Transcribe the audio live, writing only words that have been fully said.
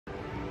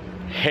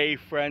Hey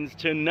friends,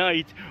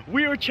 tonight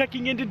we are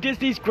checking into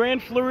Disney's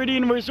Grand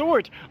Floridian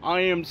Resort. I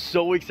am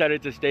so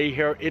excited to stay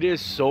here. It is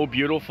so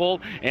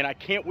beautiful and I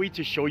can't wait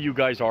to show you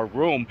guys our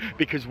room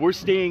because we're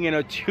staying in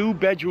a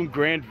 2-bedroom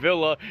grand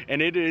villa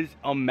and it is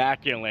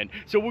immaculate.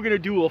 So we're gonna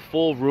do a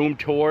full room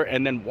tour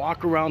and then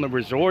walk around the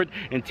resort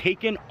and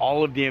take in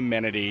all of the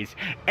amenities.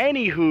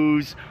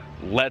 Anywho's,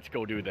 let's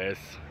go do this.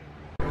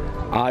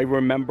 I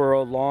remember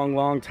a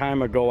long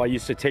time ago I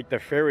used to take the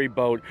ferry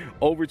boat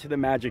over to the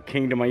Magic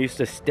Kingdom. I used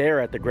to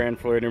stare at the Grand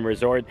Floridian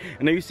Resort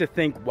and I used to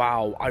think,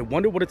 wow, I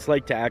wonder what it's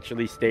like to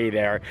actually stay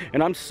there.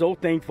 And I'm so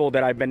thankful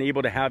that I've been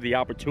able to have the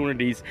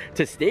opportunities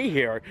to stay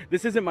here.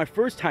 This isn't my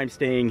first time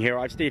staying here.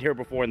 I've stayed here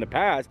before in the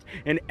past,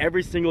 and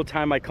every single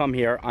time I come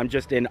here I'm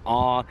just in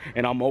awe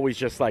and I'm always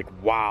just like,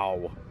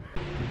 wow.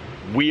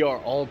 We are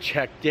all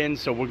checked in,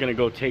 so we're gonna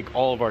go take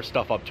all of our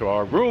stuff up to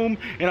our room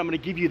and I'm gonna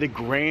give you the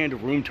grand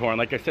room tour. And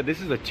like I said,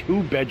 this is a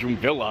 2-bedroom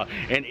villa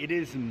and it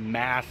is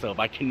massive.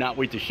 I cannot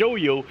wait to show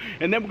you,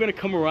 and then we're gonna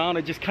come around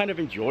and just kind of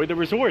enjoy the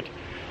resort.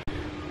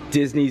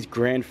 Disney's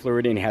Grand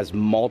Floridian has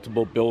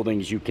multiple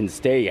buildings you can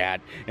stay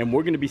at, and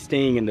we're going to be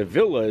staying in the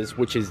villas,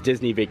 which is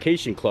Disney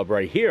Vacation Club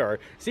right here.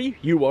 See,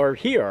 you are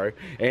here,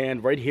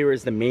 and right here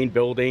is the main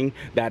building.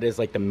 That is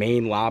like the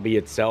main lobby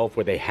itself,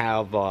 where they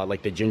have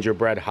like the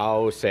gingerbread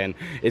house, and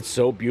it's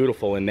so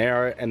beautiful in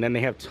there. And then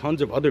they have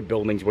tons of other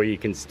buildings where you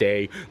can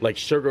stay, like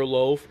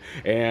Sugarloaf,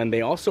 and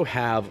they also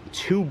have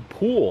 2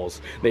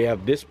 pools. They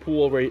have this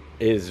pool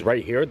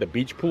right here, the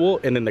beach pool,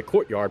 and then the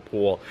courtyard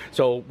pool.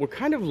 So we're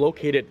kind of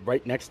located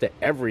right next to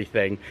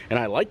everything, and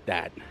I like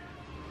that.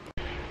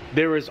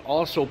 There is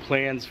also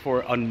plans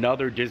for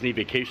another Disney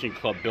Vacation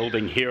Club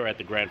building here at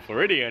the Grand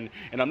Floridian,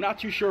 and I'm not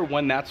too sure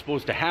when that's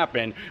supposed to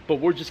happen,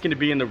 but we're just going to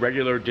be in the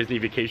regular Disney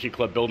Vacation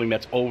Club building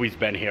that's always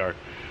been here.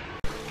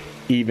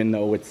 Even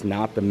though it's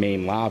not the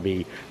main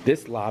lobby,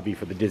 this lobby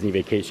for the Disney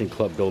Vacation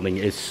Club building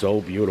is so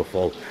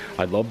beautiful.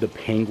 I love the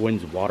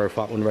Penguins water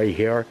fountain right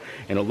here,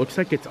 and it looks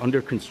like it's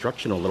under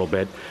construction a little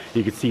bit.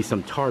 You can see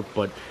some tarp,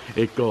 but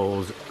it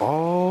goes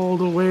all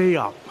the way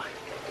up.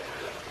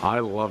 I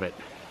love it.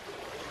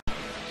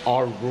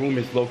 Our room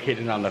is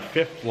located on the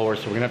 5th floor,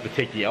 so we're gonna have to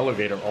take the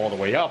elevator all the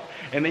way up.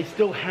 And they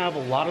still have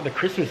a lot of the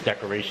Christmas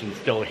decorations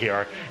still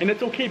here, and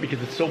it's okay because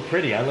it's so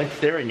pretty. I like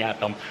staring at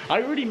them.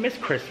 I already miss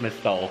Christmas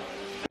though.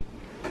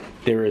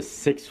 There is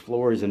 6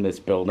 floors in this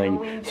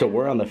building, so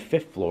we're on the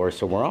 5th floor,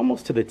 so we're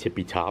almost to the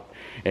tippy top,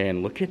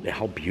 and look at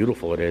how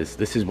beautiful it is.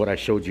 This is what I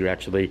showed you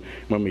actually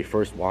when we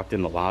first walked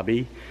in the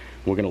lobby.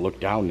 We're gonna look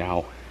down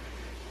now.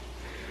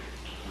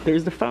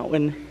 There's the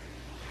fountain.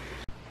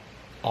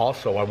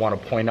 Also, I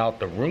want to point out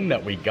the room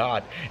that we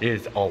got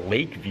is a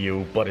lake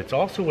view, but it's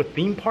also a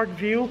theme park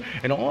view,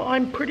 and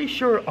I'm pretty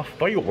sure a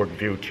firework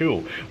view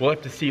too. We'll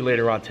have to see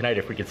later on tonight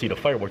if we can see the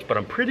fireworks, but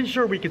I'm pretty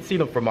sure we can see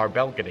them from our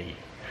balcony.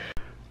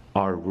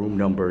 Our room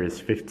number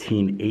is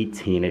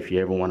 1518 if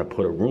you ever want to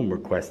put a room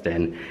request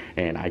in,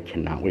 and I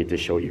cannot wait to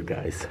show you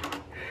guys.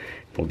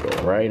 We'll go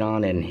right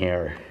on in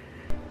here.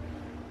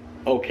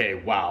 Okay,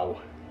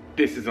 wow.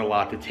 This is a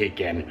lot to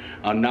take in.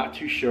 I'm not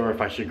too sure if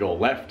I should go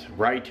left,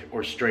 right,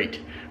 or straight.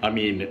 I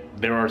mean,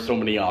 there are so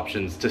many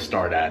options to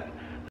start at.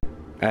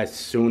 As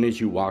soon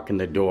as you walk in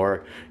the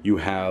door, you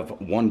have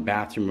 1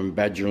 bathroom and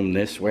bedroom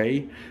this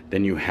way.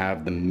 Then you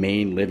have the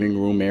main living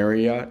room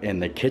area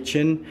and the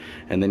kitchen.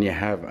 And then you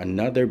have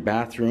another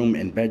bathroom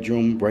and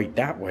bedroom right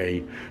that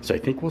way. So I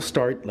think we'll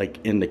start like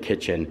in the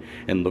kitchen.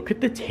 And look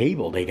at the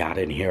table they got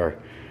in here.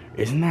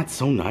 Isn't that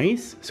so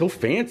nice? So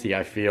fancy,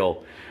 I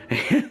feel.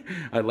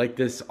 I like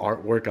this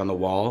artwork on the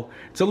wall.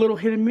 It's a little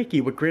hidden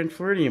Mickey with Grand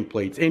Floridian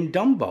plates and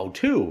Dumbo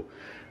too.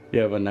 You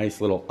have a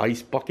nice little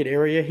ice bucket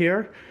area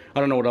here. I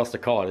don't know what else to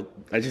call it.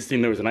 I just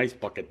seen there was an ice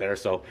bucket there,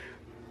 so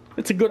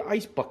it's a good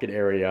ice bucket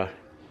area.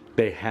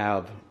 They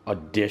have a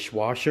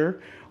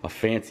dishwasher, a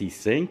fancy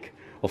sink,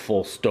 a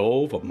full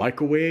stove, a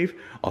microwave,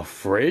 a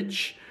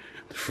fridge.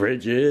 The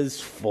fridge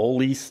is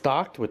fully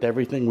stocked with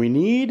everything we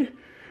need.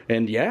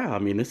 And yeah, I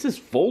mean, this is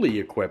fully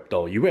equipped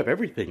though. You have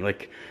everything.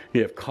 Like,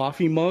 you have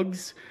coffee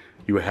mugs,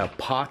 you have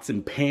pots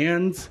and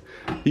pans.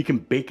 You can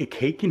bake a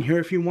cake in here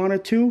if you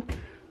wanted to.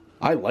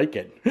 I like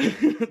it.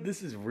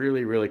 This is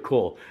really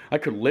cool. I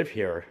could live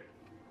here.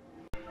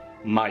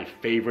 My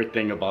favorite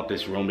thing about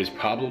this room is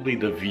probably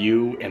the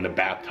view and the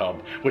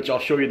bathtub, which I'll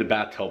show you the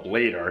bathtub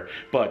later.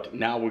 But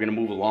now we're gonna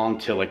move along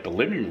to like the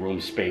living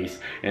room space,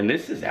 and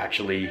this is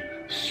actually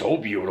so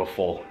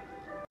beautiful.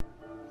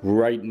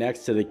 Right next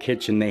to the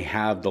kitchen they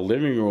have the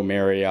living room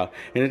area,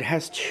 and it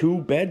has 2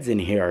 beds in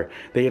here.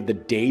 They have the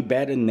day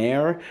bed in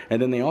there,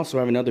 and then they also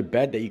have another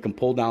bed that you can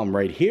pull down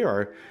right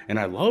here. And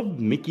I love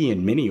Mickey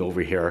and Minnie over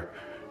here.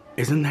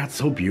 Isn't that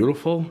so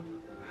beautiful?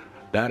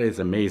 That is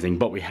amazing,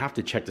 but we have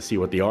to check to see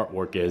what the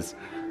artwork is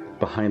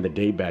behind the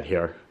day bed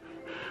here.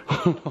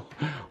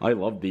 I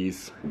love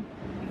these.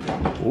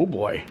 Oh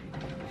boy.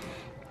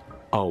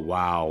 Oh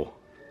wow,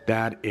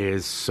 that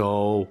is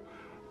so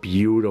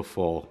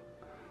beautiful.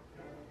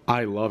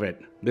 I love it.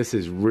 This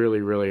is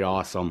really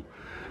awesome.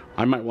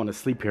 I might want to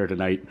sleep here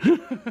tonight.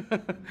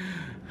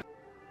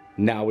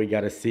 Now we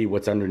got to see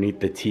what's underneath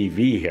the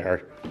TV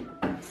here.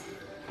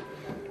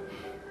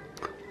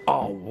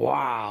 Oh,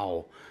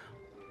 wow.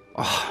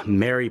 Oh,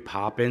 Mary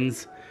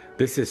Poppins.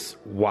 This is,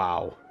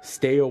 wow.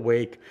 Stay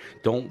awake.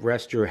 Don't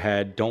rest your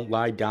head. Don't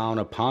lie down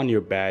upon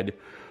your bed.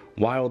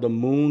 While the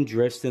moon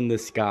drifts in the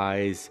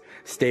skies,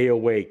 stay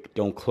awake.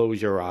 Don't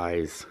close your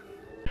eyes.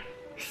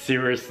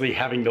 Seriously,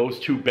 having those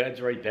two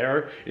beds right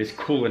there is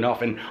cool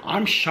enough. And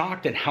I'm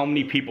shocked at how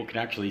many people can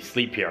actually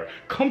sleep here.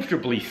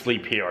 Comfortably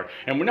sleep here.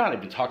 And we're not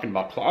even talking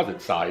about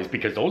closet size,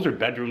 because those are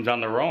bedrooms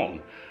on their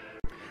own.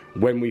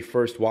 When we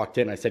first walked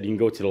in, I said you can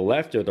go to the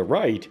left or the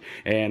right,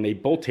 and they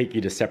both take you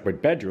to separate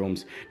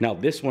bedrooms. Now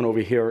this one over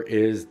here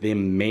is the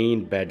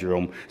main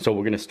bedroom. So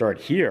we're gonna start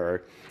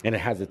here, and it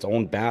has its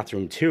own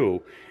bathroom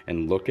too.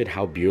 And look at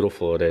how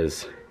beautiful it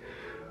is.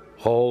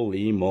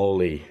 Holy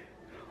moly.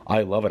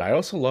 I love it. I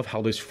also love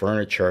how there's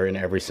furniture in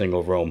every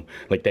single room.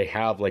 Like they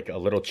have like a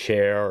little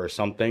chair or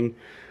something.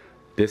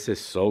 This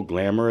is so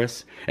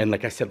glamorous. And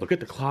like I said, look at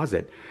the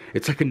closet.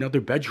 It's like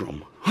another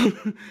bedroom.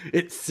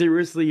 It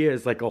seriously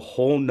is like a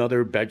whole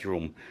nother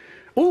bedroom.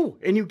 Oh,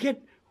 and you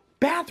get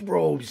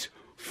bathrobes.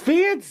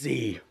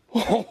 Fancy.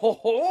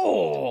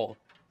 Oh.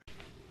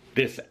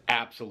 This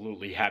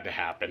absolutely had to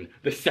happen.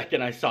 The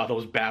second I saw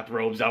those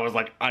bathrobes, I was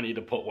like, I need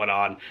to put one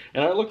on.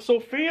 And I look so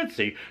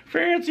fancy.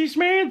 Fancy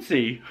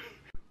smancy.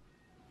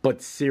 But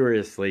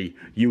seriously,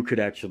 you could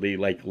actually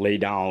like lay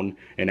down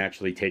and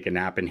actually take a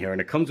nap in here.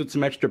 And it comes with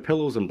some extra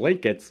pillows and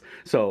blankets.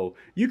 So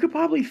you could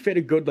probably fit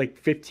a good like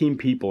 15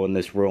 people in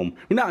this room.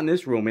 Not in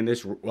this room, in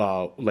this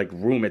like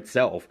room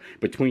itself.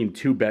 Between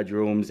two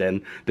bedrooms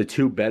and the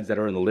two beds that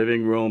are in the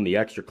living room, the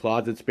extra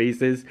closet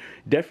spaces.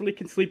 Definitely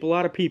can sleep a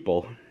lot of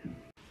people.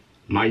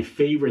 My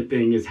favorite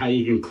thing is how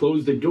you can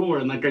close the door.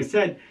 And like I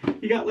said,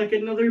 you got like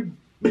another...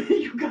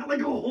 You got like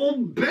a whole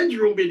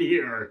bedroom in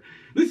here.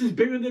 This is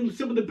bigger than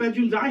some of the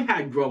bedrooms I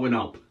had growing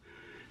up.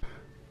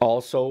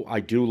 Also, I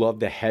do love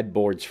the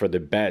headboards for the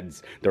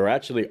beds. They're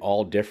actually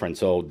all different.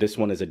 So this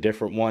one is a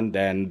different one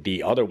than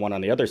the other one on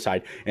the other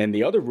side. And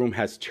the other room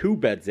has two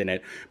beds in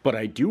it. But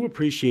I do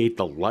appreciate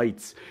the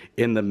lights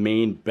in the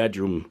main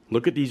bedroom.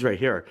 Look at these right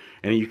here.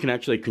 And you can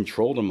actually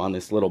control them on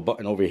this little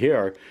button over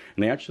here.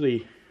 And they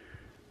actually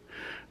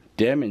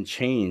dim and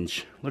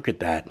change. Look at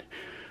that.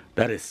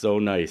 That is so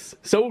nice.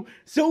 So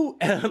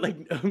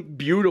like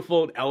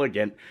beautiful and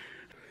elegant.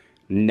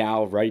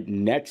 Now right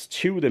next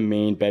to the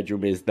main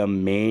bedroom is the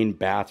main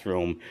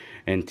bathroom.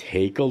 And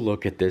take a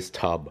look at this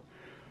tub.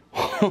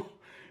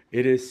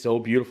 It is so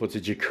beautiful. It's a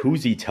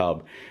jacuzzi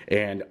tub.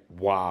 And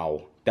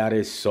wow, that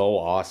is so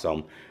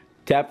awesome.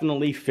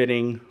 Definitely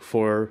fitting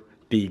for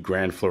the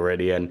Grand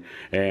Floridian.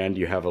 And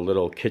you have a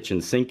little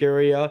kitchen sink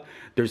area.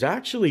 There's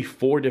actually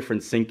 4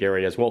 different sink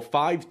areas. Well,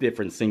 5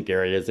 different sink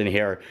areas in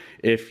here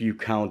if you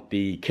count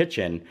the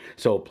kitchen.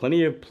 So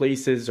plenty of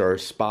places or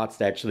spots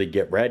to actually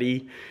get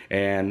ready.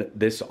 And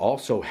this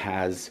also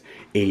has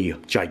a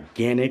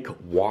gigantic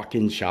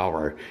walk-in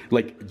shower.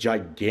 Like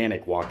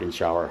gigantic walk-in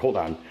shower. Hold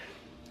on.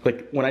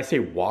 Like when I say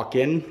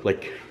walk-in,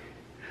 like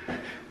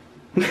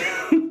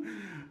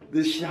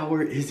this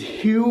shower is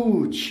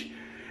huge.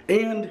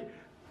 And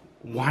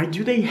why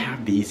do they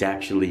have these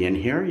actually in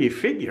here? You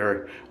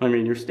figure, I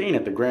mean, you're staying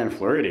at the Grand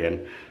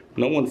Floridian.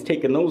 No one's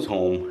taking those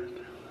home.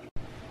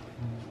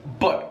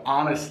 But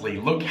honestly,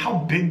 look how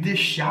big this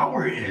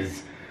shower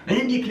is.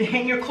 And you can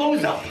hang your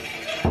clothes up.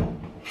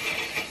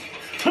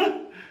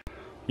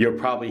 You're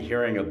probably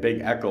hearing a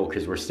big echo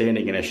because we're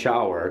standing in a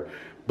shower.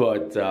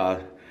 But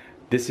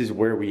this is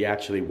where we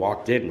actually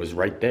walked in, was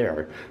right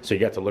there. So you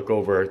got to look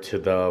over to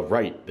the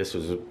right. This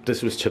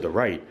was to the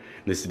right.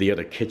 This is the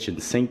other kitchen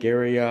sink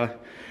area.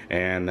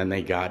 And then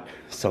they got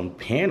some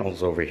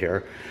panels over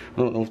here.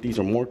 I don't know if these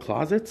are more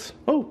closets.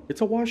 Oh,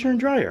 it's a washer and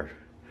dryer.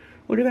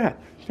 Look at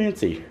that,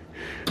 fancy.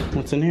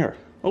 What's in here?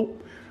 Oh,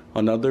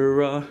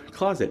 another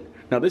closet.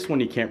 Now this one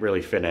you can't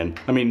really fit in.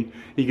 I mean,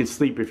 you can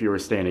sleep if you were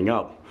standing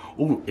up.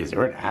 Oh, is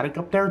there an attic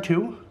up there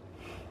too?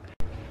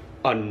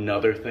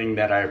 Another thing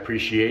that I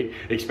appreciate,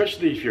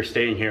 especially if you're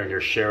staying here and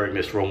you're sharing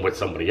this room with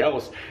somebody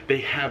else,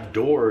 they have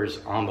doors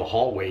on the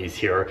hallways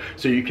here,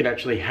 so you can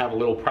actually have a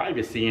little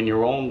privacy in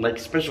your own like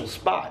special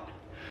spot.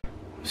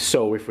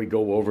 So if we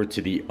go over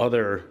to the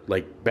other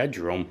like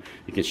bedroom,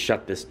 you can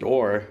shut this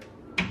door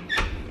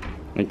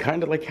and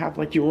kind of like have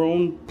like your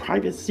own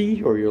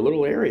privacy or your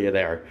little area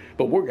there.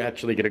 But we're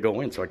actually gonna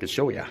go in so I can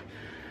show you.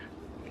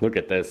 Look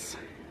at this.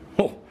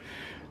 Oh,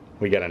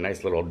 we got a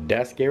nice little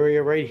desk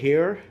area right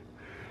here.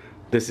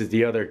 This is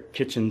the other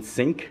kitchen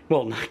sink.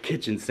 Well, not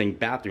kitchen sink,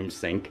 bathroom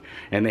sink.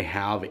 And they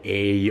have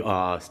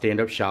a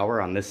stand-up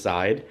shower on this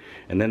side.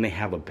 And then they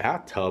have a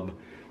bathtub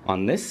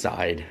on this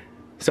side.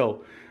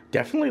 So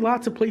definitely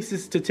lots of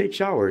places to take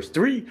showers.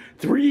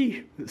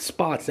 Three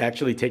spots to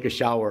actually take a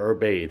shower or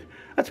bathe.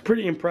 That's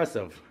pretty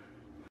impressive.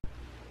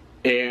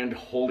 And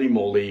holy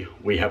moly,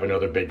 we have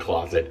another big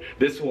closet.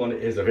 This one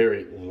is a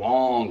very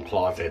long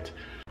closet.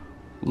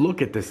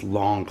 Look at this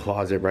long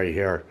closet right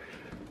here.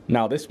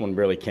 Now this one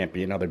really can't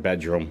be another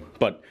bedroom,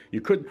 but you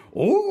could,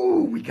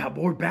 oh, we got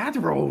more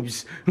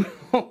bathrobes.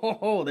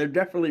 Oh, they're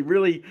definitely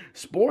really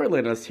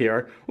spoiling us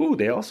here. Oh,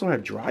 they also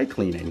have dry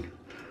cleaning.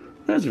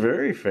 That's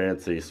very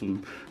fancy.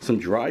 Some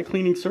dry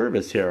cleaning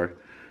service here.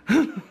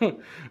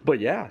 But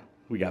yeah,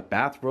 we got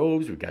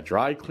bathrobes, we got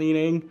dry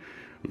cleaning.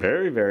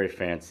 Very, very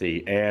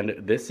fancy. And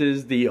this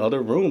is the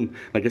other room.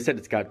 Like I said,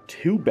 it's got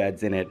 2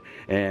 beds in it.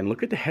 And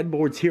look at the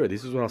headboards here.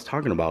 This is what I was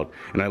talking about.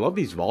 And I love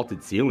these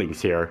vaulted ceilings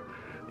here.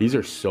 These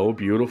are so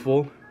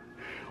beautiful.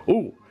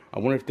 Oh, I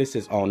wonder if this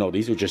is, oh no,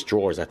 these are just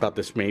drawers. I thought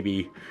this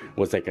maybe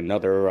was like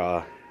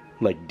another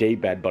like day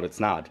bed, but it's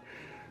not.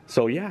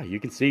 So yeah, you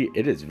can see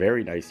it is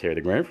very nice here. The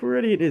Grand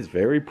Floridian is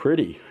very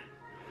pretty.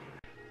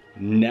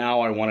 Now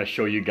I want to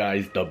show you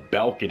guys the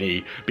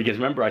balcony, because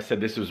remember I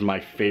said this was my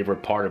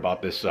favorite part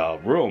about this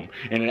room,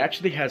 and it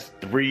actually has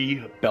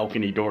 3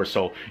 balcony doors,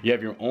 so you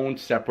have your own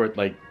separate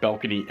like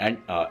balcony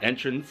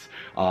entrance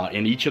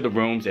in each of the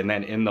rooms and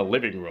then in the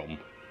living room.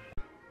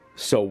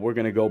 So we're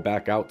gonna go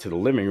back out to the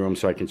living room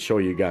so I can show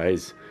you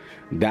guys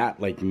that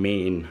like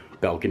main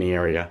balcony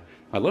area.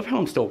 I love how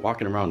I'm still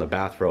walking around the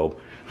bathrobe.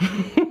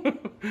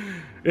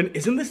 And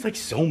isn't this like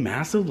so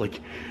massive? Like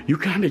you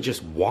kind of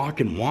just walk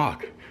and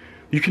walk.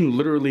 You can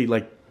literally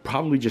like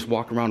probably just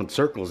walk around in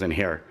circles in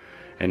here.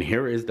 And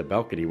here is the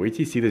balcony. Wait till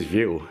you see this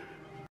view.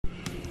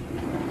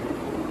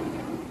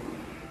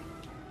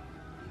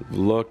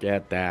 Look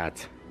at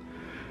that.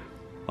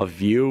 A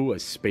view, a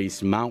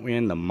Space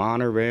Mountain, the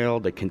monorail,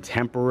 the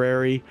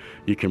Contemporary.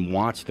 You can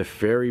watch the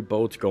ferry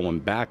boats going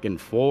back and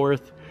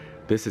forth.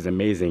 This is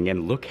amazing.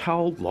 And look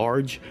how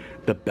large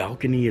the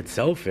balcony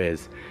itself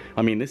is.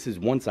 I mean, this is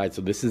one side,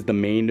 so this is the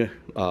main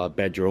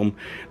bedroom.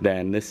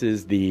 Then this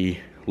is the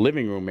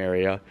living room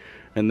area,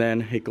 and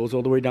then it goes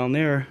all the way down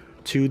there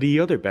to the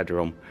other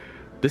bedroom.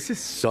 This is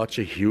such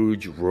a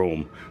huge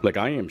room. Like,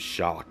 I am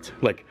shocked.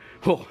 Like,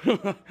 oh,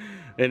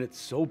 and it's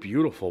so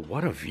beautiful.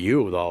 What a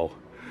view, though.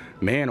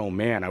 Man, oh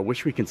man, I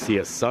wish we can see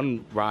a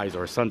sunrise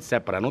or a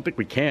sunset, but I don't think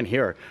we can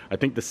here. I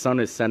think the sun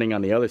is setting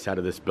on the other side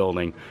of this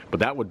building, but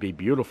that would be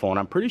beautiful. And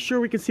I'm pretty sure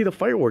we can see the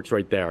fireworks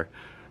right there.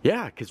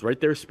 Yeah, because right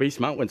there is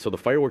Space Mountain, so the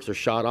fireworks are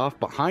shot off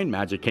behind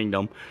Magic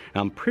Kingdom.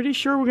 And I'm pretty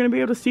sure we're going to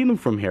be able to see them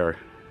from here.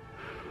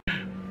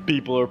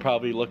 People are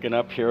probably looking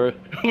up here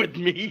with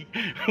me,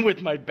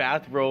 with my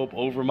bathrobe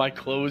over my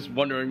clothes,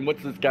 wondering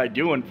what's this guy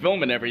doing,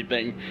 filming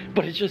everything.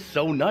 But it's just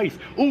so nice.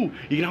 Ooh,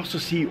 you can also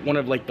see one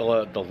of like the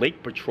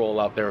lake patrol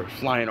out there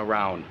flying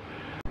around.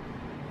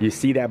 You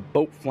see that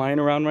boat flying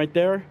around right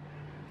there?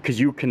 Because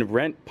you can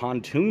rent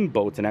pontoon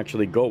boats and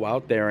actually go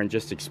out there and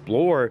just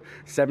explore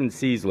Seven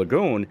Seas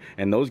Lagoon,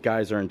 and those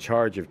guys are in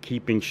charge of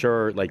keeping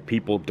sure like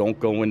people don't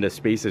go into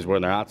spaces where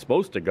they're not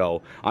supposed to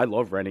go. I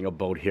love renting a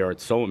boat here.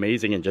 It's so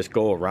amazing, and just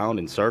go around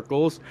in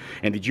circles.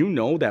 And did you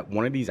know that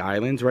one of these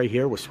islands right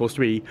here was supposed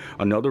to be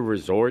another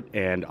resort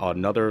and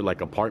another like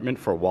apartment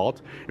for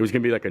Walt? It was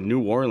gonna be like a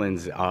New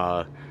Orleans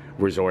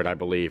resort, I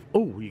believe.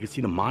 Oh, you can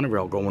see the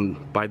monorail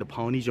going by the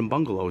Polynesian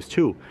bungalows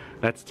too.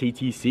 That's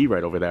TTC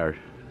right over there.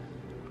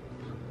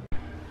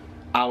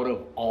 Out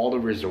of all the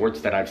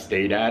resorts that I've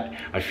stayed at,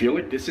 I feel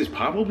like this is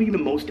probably the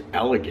most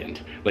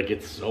elegant. Like,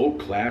 it's so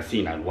classy,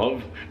 and I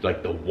love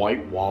like the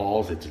white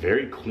walls. It's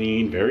very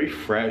clean, very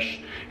fresh,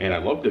 and I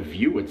love the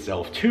view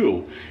itself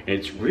too. And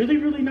it's really,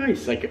 really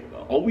nice. Like,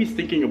 always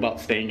thinking about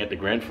staying at the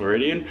Grand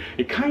Floridian,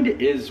 it kind of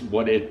is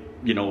what it,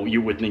 you know,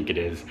 you would think it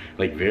is.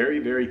 Like, very,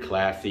 very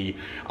classy.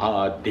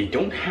 They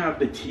don't have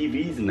the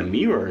TVs and the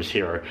mirrors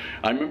here.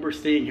 I remember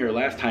staying here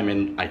last time,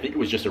 and I think it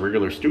was just a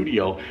regular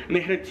studio, and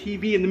they had a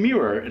TV in the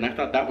mirror, and I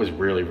thought that was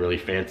really, really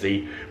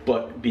fancy.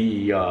 But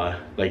the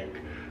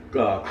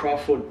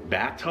Crawford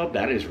bathtub,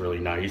 that is really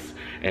nice.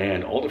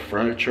 And all the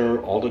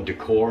furniture, all the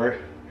decor,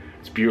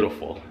 it's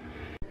beautiful.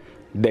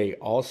 They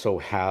also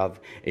have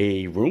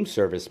a room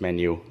service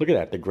menu. Look at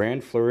that, the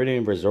Grand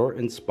Floridian Resort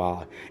and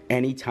Spa.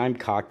 Anytime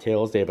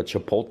cocktails. They have a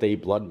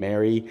Chipotle Blood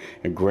Mary,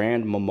 a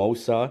Grand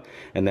Mimosa,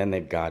 and then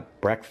they've got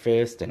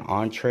breakfast and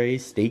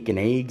entrees, steak and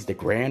eggs, the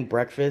Grand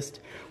Breakfast.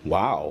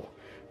 Wow.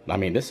 I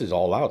mean, this is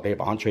all out. They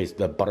have entrees,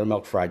 the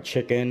buttermilk fried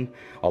chicken,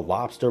 a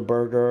lobster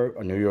burger,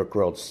 a New York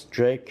grilled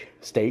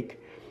steak.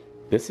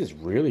 This is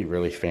really,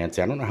 really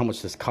fancy. I don't know how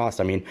much this costs.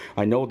 I mean,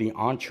 I know the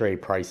entree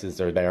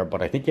prices are there,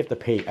 but I think you have to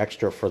pay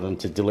extra for them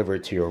to deliver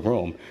it to your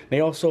room.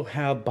 They also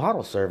have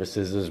bottle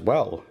services as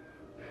well.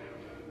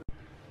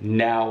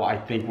 Now I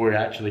think we're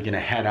actually gonna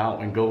head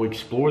out and go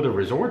explore the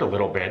resort a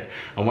little bit.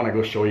 I wanna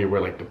go show you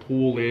where like the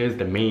pool is,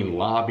 the main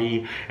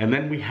lobby, and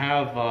then we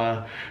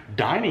have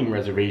dining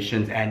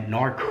reservations at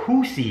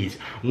Narcoossee's,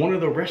 one of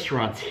the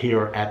restaurants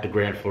here at the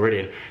Grand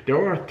Floridian.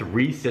 There are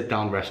 3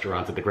 sit-down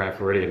restaurants at the Grand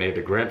Floridian. They have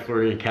the Grand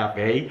Floridian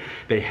Cafe,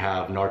 they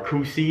have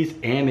Narcoossee's,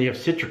 and they have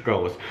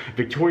Citrico's.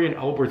 Victorian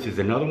Albert's is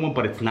another one,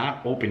 but it's not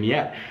open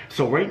yet.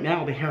 So right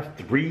now they have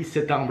 3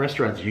 sit-down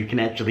restaurants you can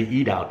actually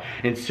eat out.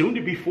 And soon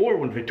to be 4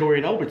 when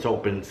Victorian Albert's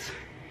opens.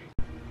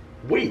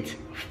 Wait,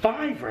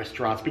 5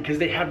 restaurants, because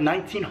they have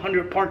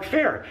 1900 Park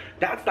Fair.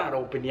 That's not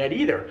open yet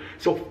either.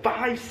 So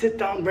 5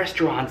 sit-down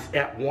restaurants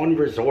at one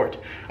resort.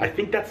 I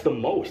think that's the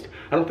most.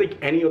 I don't think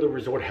any other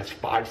resort has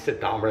 5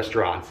 sit-down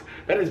restaurants.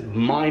 That is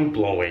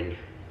mind-blowing.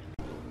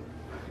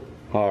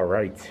 All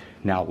right,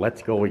 now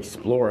let's go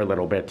explore a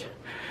little bit.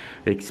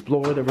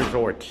 Explore the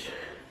resort.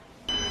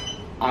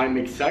 I'm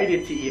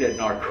excited to eat at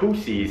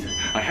Narcoossee's.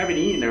 I haven't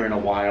eaten there in a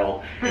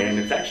while, and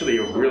it's actually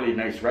a really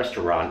nice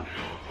restaurant.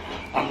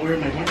 I'm wearing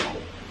my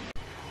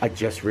I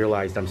just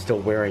realized I'm still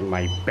wearing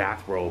my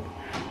bathrobe.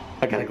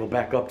 I gotta go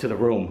back up to the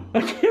room. I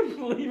can't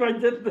believe I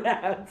did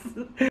that.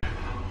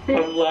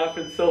 I'm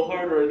laughing so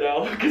hard right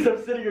now because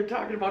I'm sitting here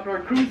talking about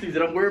Narcoossee's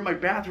and I'm wearing my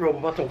bathrobe.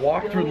 I'm about to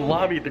walk through the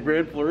lobby at the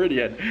Grand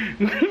Floridian.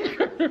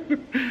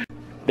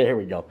 There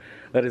we go.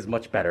 That is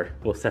much better.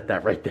 We'll set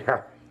that right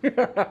there.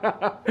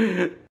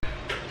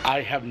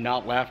 I have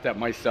not laughed at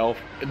myself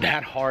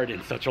that hard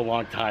in such a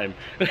long time.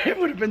 It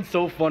would have been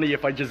so funny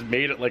if I just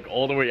made it like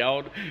all the way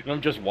out and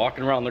I'm just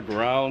walking around the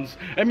grounds.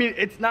 I mean,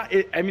 it's not,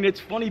 I mean, it's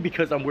funny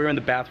because I'm wearing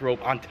the bathrobe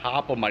on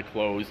top of my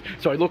clothes,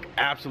 so I look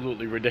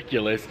absolutely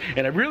ridiculous.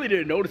 And I really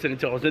didn't notice it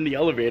until I was in the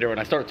elevator and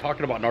I started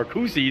talking about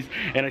Narcoossee's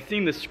and I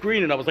seen the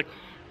screen and I was like,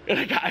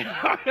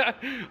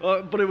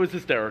 but it was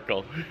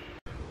hysterical.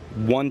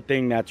 One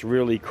thing that's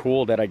really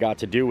cool that I got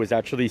to do was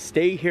actually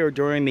stay here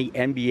during the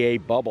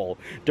NBA bubble.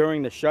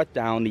 During the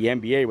shutdown, the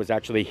NBA was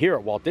actually here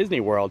at Walt Disney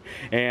World,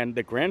 and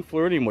the Grand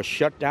Floridian was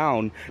shut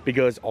down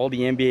because all the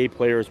NBA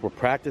players were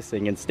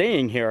practicing and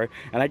staying here,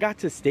 and I got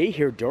to stay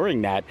here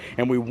during that,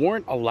 and we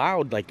weren't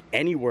allowed like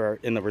anywhere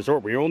in the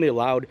resort. We were only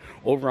allowed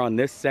over on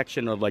this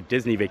section of like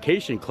Disney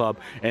Vacation Club,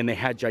 and they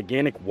had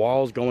gigantic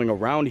walls going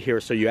around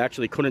here, so you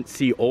actually couldn't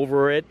see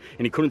over it,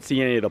 and you couldn't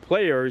see any of the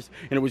players,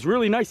 and it was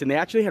really nice. And they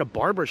actually had a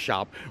barber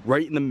shop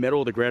right in the middle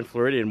of the Grand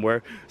Floridian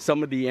where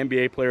some of the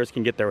NBA players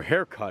can get their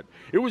hair cut.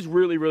 It was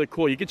really, really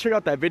cool. You can check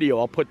out that video.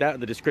 I'll put that in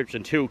the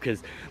description too,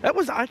 because that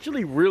was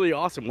actually really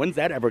awesome. When's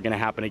that ever going to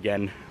happen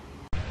again?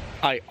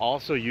 I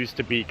also used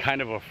to be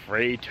kind of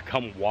afraid to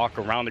come walk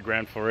around the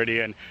Grand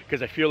Floridian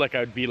because I feel like I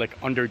would be like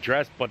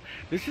underdressed, but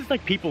this is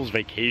like people's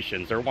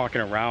vacations. They're walking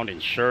around in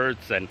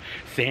shirts and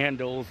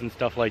sandals and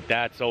stuff like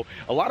that. So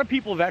a lot of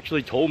people have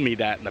actually told me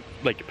that in the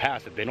like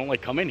past, that they don't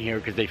like come in here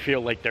because they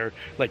feel like they're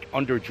like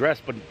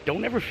underdressed, but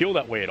don't ever feel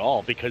that way at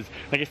all, because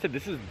like I said,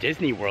 this is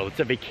Disney World. It's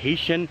a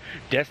vacation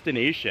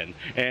destination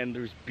and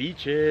there's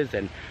beaches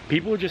and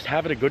people are just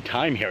having a good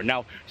time here.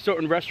 Now,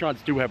 certain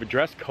restaurants do have a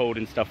dress code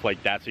and stuff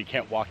like that, so you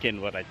can't walk in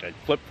with like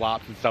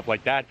flip-flops and stuff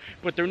like that,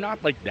 but they're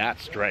not like that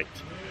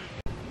strict.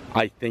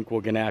 I think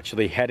we're gonna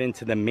actually head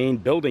into the main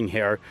building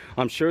here.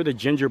 I'm sure the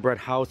gingerbread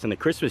house and the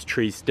Christmas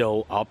tree's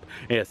still up,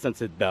 since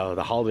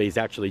the holidays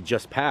actually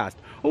just passed.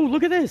 Oh,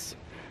 look at this.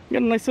 We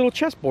got a nice little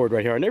chessboard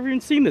right here. I've never even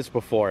seen this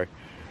before.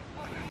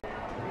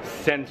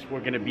 Since we're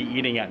gonna be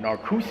eating at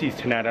Narcoossee's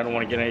tonight, I don't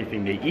want to get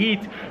anything to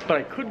eat, but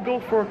I could go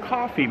for a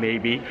coffee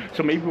maybe.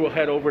 So maybe we'll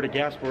head over to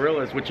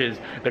Gasparilla's, which is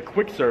the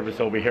quick service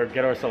over here,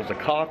 get ourselves a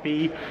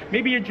coffee,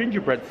 maybe a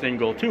gingerbread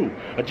single too,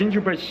 a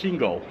gingerbread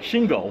shingle.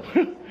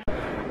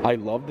 I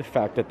love the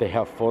fact that they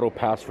have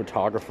PhotoPass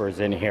photographers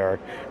in here,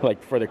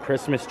 like for the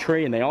Christmas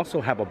tree, and they also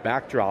have a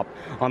backdrop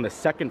on the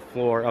second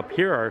floor up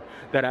here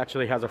that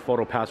actually has a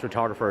PhotoPass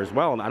photographer as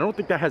well, and I don't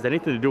think that has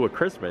anything to do with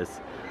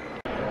Christmas.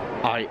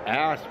 I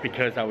asked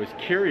because I was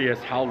curious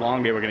how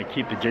long they were going to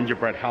keep the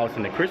gingerbread house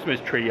and the Christmas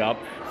tree up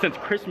since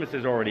Christmas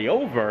is already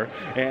over,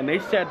 and they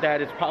said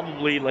that it's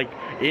probably like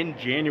in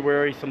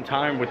January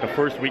sometime, with the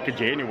first week of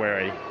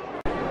January.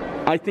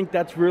 I think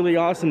that's really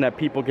awesome that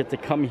people get to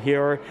come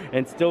here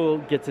and still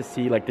get to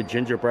see like the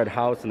gingerbread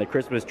house and the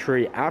Christmas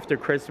tree after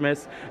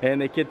Christmas, and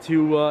they get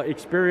to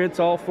experience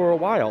all for a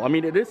while. I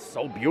mean, it is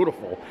so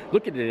beautiful.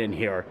 Look at it in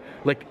here,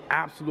 like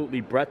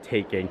absolutely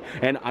breathtaking.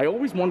 And I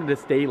always wanted to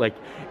stay like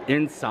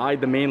inside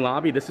the main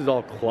lobby. This is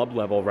all club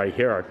level right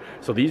here,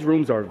 so these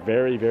rooms are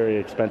very, very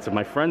expensive.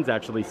 My friends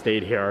actually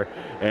stayed here,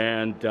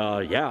 and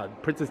yeah,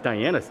 Princess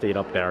Diana stayed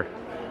up there.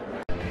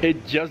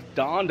 It just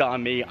dawned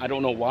on me, I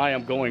don't know why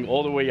I'm going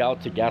all the way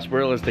out to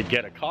Gasparilla's to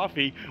get a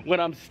coffee when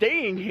I'm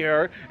staying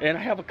here and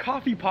I have a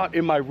coffee pot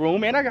in my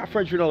room and I got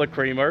French vanilla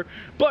creamer.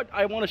 But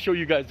I want to show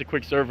you guys the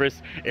quick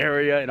service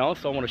area, and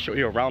also I want to show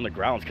you around the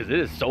grounds because it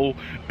is so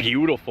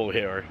beautiful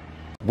here.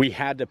 We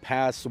had to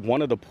pass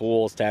one of the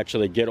pools to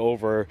actually get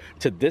over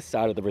to this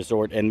side of the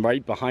resort, and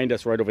right behind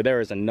us, right over there,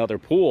 is another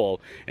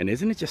pool. And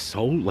isn't it just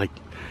so like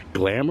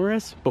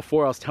glamorous?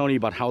 Before I was telling you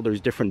about how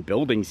there's different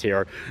buildings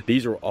here.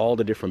 These are all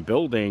the different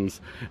buildings,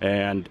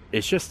 and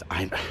it's just,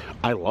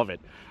 I love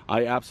it.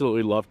 I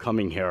absolutely love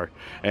coming here.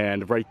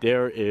 And right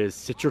there is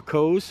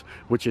Citrico's,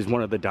 which is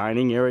one of the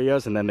dining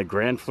areas, and then the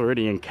Grand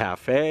Floridian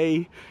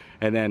Cafe,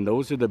 and then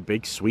those are the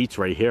big suites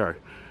right here.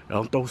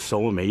 Aren't those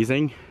so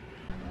amazing?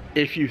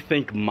 If you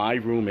think my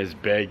room is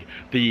big,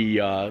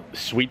 the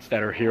suites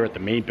that are here at the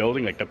main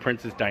building, like the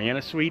Princess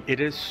Diana suite, it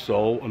is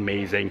so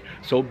amazing,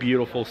 so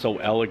beautiful, so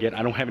elegant.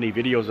 I don't have any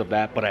videos of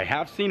that, but I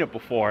have seen it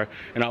before,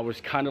 and I was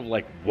kind of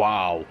like,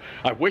 wow,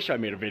 I wish I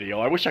made a video.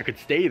 I wish I could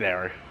stay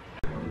there.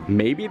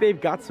 Maybe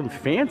they've got some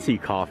fancy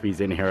coffees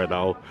in here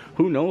though.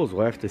 Who knows?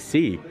 We'll have to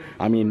see.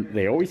 I mean,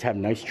 they always have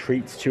nice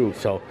treats too,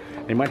 so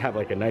they might have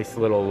like a nice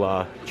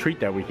little treat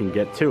that we can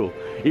get too.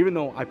 Even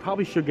though I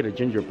probably should get a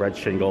gingerbread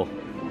shingle.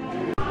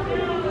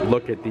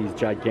 Look at these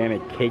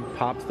gigantic cake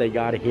pops they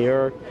got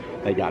here.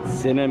 They got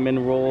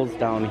cinnamon rolls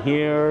down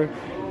here.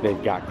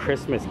 They've got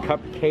Christmas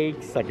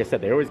cupcakes. Like I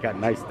said, they always got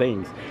nice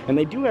things. And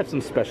they do have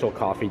some special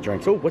coffee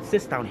drinks. Oh, what's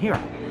this down here?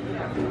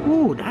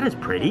 Ooh, that is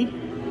pretty.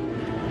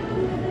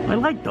 I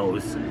like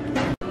those.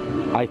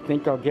 I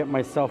think I'll get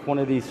myself one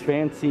of these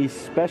fancy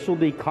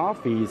specialty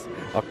coffees,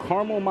 a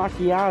caramel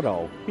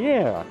macchiato.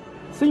 Yeah,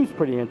 seems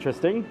pretty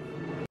interesting.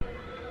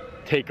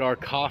 Take our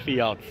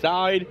coffee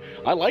outside.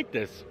 I like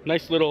this.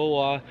 Nice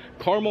little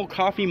caramel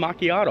coffee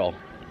macchiato.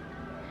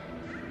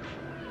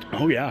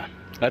 Oh yeah,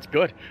 that's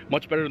good.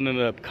 Much better than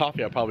the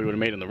coffee I probably would have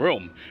made in the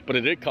room, but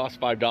it did cost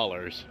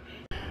 $5.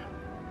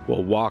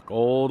 We'll walk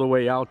all the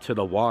way out to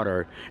the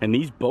water, and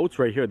these boats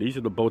right here, these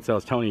are the boats I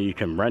was telling you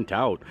can rent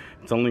out.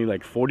 It's only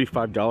like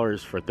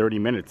 $45 for 30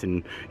 minutes,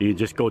 and you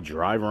just go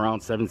drive around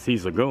Seven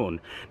Seas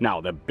Lagoon.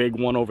 Now the big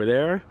one over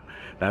there,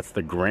 that's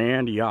the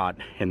Grand Yacht,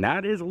 and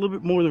that is a little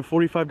bit more than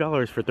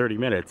 $45 for 30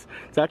 minutes.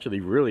 It's actually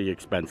really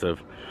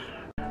expensive.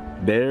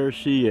 There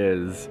she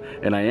is,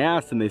 and I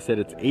asked and they said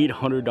it's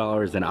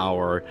 $800 an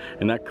hour,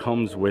 and that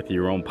comes with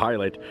your own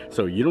pilot,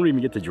 so you don't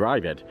even get to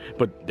drive it.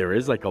 But there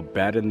is like a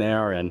bed in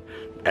there and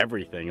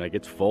everything, like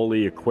it's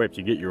fully equipped.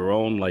 You get your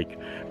own like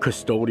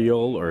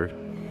custodial or...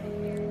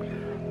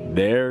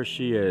 There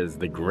she is,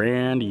 the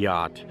Grand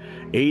Yacht,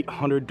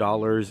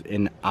 $800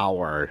 an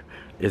hour.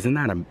 Isn't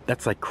that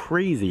that's like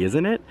crazy,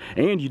 isn't it?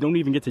 And you don't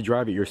even get to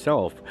drive it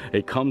yourself.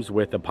 It comes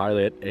with a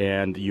pilot,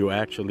 and you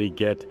actually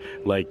get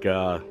like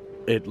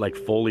it like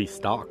fully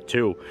stocked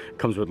too.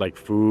 Comes with like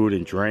food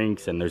and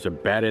drinks, and there's a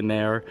bed in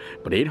there.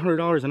 But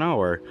 $800 an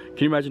hour, can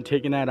you imagine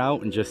taking that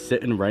out and just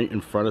sitting right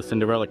in front of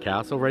Cinderella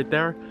Castle right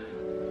there?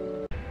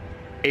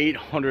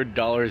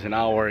 $800 an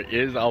hour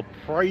is a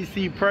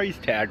pricey price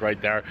tag right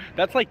there.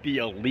 That's like the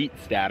elite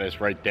status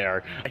right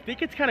there. I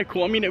think it's kind of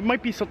cool. I mean, it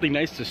might be something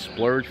nice to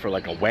splurge for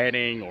like a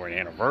wedding or an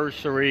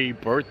anniversary,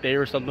 birthday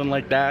or something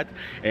like that.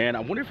 And I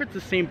wonder if it's the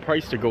same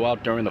price to go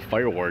out during the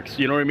fireworks,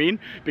 you know what I mean?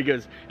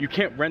 Because you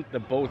can't rent the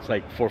boats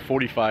like for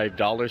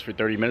 $45 for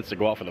 30 minutes to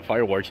go out for the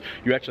fireworks.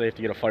 You actually have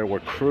to get a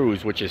firework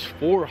cruise, which is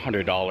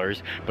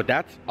 $400, but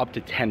that's up to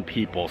 10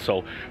 people.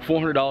 So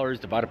 $400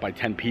 divided by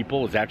 10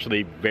 people is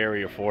actually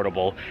very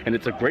affordable. And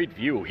it's a great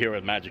view here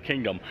at Magic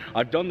Kingdom.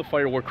 I've done the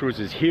firework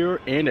cruises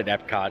here and at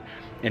Epcot,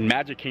 and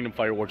Magic Kingdom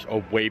fireworks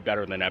are way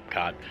better than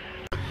Epcot.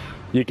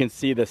 You can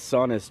see the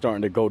sun is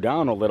starting to go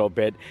down a little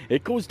bit.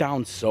 It goes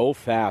down so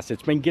fast.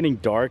 It's been getting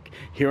dark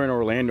here in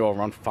Orlando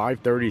around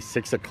 5:30,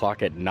 6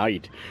 o'clock at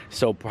night.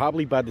 So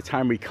probably by the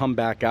time we come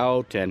back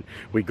out and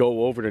we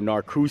go over to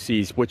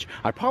Narcoossee's, which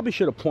I probably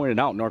should have pointed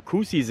out,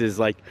 Narcoossee's is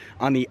like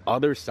on the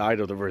other side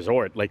of the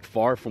resort, like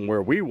far from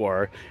where we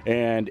were.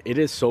 And it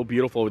is so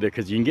beautiful over there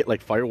because you can get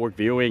like firework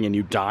viewing and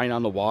you dine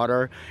on the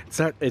water.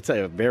 It's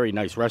a very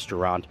nice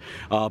restaurant.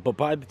 But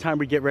by the time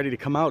we get ready to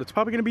come out, it's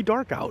probably gonna be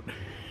dark out.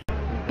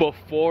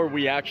 Before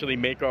we actually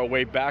make our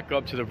way back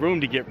up to the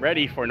room to get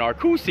ready for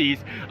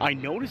Narcoossee's, I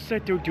noticed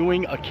that they're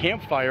doing a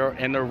campfire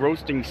and they're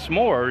roasting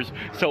s'mores.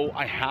 So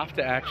I have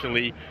to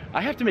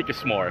make a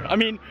s'more. I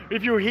mean,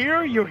 if you're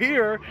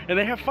here, and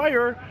they have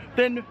fire,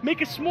 then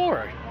make a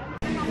s'more.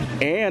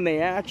 And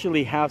they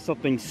actually have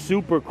something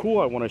super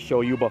cool I want to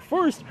show you. But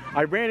first,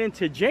 I ran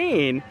into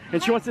Jane,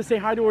 and she wants to say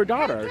hi to her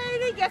daughter. Hey,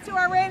 Katie, guess who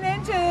I ran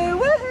into?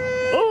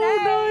 Woohoo!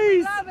 Oh,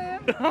 nice! Love him.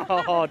 him.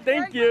 Oh,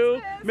 thank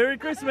you. Merry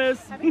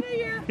Christmas. Happy New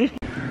Year.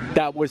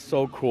 That was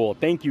so cool.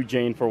 Thank you,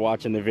 Jane, for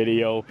watching the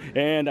video.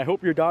 And I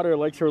hope your daughter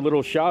likes her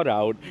little shout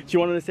out. She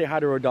wanted to say hi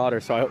to her daughter,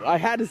 so I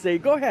had to say,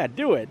 go ahead,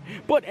 do it.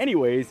 But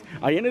anyways,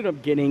 I ended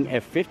up getting a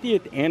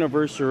 50th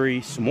anniversary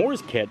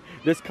s'mores kit.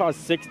 This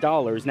cost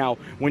 $6. Now,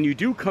 when you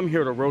do come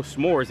here to roast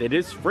s'mores, it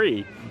is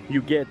free.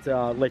 You get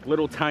like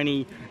little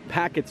tiny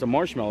packets of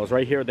marshmallows.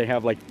 Right here, they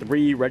have like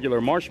 3 regular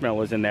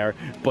marshmallows in there.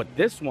 But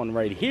this one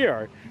right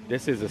here,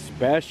 this is a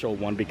special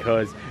one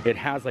because it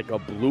has like a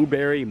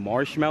blueberry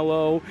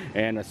marshmallow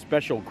and a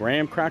special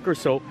graham cracker.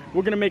 So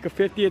we're gonna make a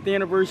 50th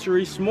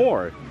anniversary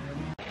s'more.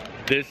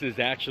 This is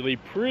actually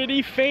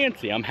pretty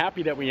fancy. I'm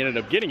happy that we ended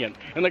up getting it.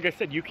 And like I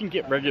said, you can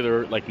get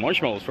regular like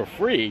marshmallows for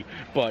free,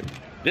 but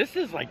this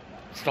is like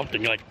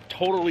something like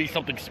totally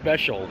something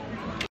special.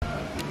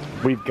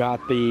 We've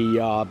got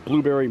the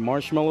blueberry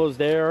marshmallows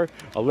there,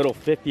 a little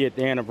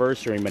 50th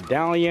anniversary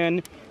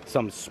medallion,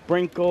 some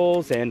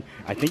sprinkles, and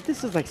I think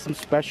this is like some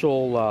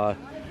special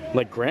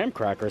like graham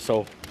cracker.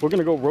 So we're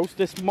gonna go roast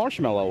this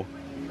marshmallow.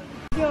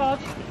 Yeah.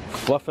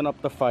 Fluffing up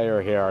the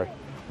fire here.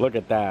 Look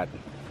at that.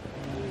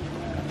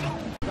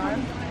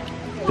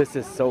 This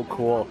is so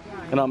cool.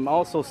 And I'm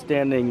also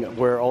standing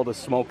where all the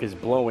smoke is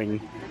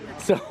blowing.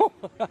 So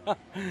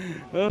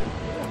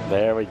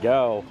there we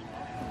go.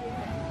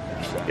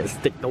 Gonna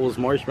stick those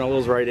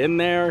marshmallows right in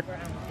there.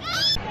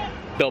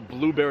 The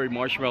blueberry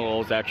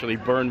marshmallows actually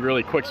burned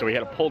really quick, so we had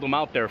to pull them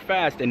out there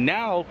fast. And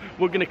now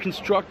we're gonna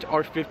construct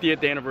our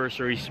 50th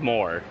anniversary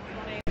s'more.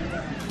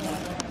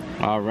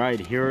 All right,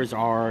 here's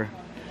our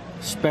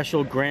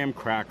special graham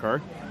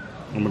cracker.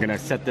 And we're gonna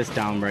set this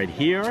down right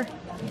here.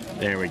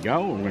 There we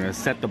go. We're gonna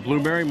set the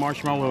blueberry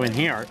marshmallow in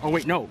here. Oh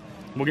wait, no.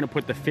 We're gonna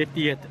put the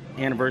 50th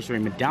anniversary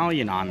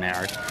medallion on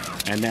there.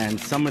 And then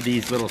some of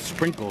these little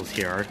sprinkles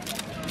here.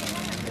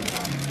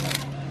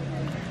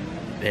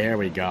 There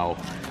we go.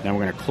 Now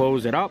we're gonna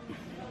close it up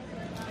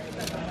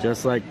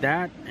just like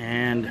that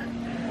and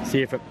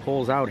see if it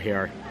pulls out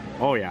here.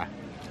 Oh yeah,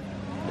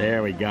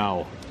 there we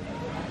go.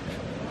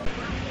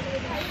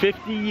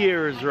 50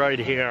 years right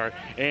here,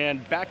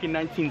 and back in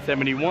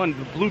 1971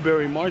 the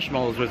blueberry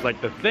marshmallows was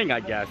like the thing, I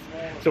guess.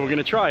 So we're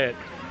gonna try it.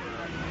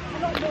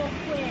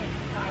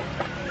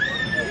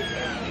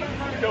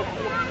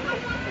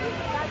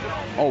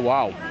 Oh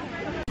wow,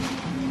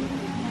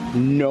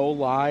 no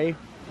lie,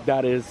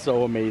 that is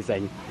so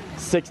amazing.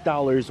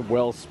 $6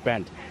 well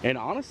spent. And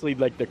honestly,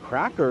 like, the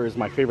cracker is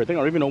my favorite thing. I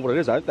don't even know what it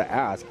is. I have to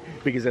ask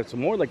because it's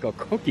more like a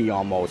cookie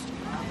almost.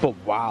 But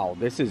wow,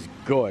 this is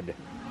good.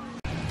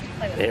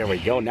 There we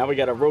go. Now we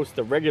gotta roast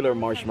the regular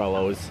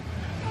marshmallows.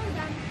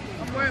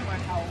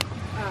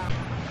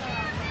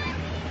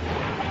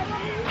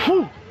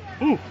 Whew.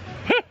 Ooh.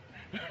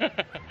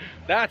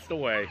 That's the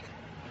way.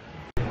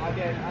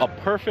 A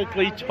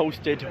perfectly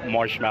toasted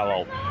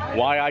marshmallow.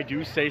 Why, I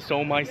do say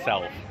so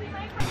myself.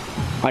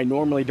 I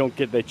normally don't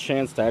get the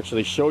chance to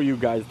actually show you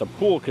guys the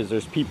pool because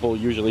there's people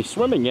usually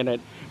swimming in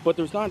it, but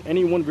there's not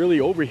anyone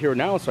really over here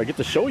now, so I get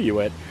to show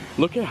you it.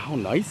 Look at how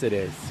nice it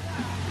is.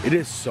 It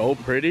is so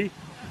pretty.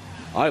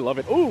 I love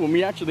it. Oh, and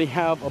we actually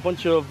have a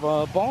bunch of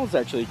balls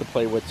actually to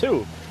play with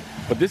too.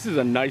 But this is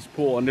a nice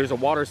pool, and there's a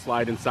water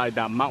slide inside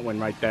that mountain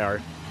right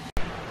there.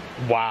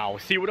 Wow,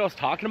 see what I was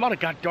talking about?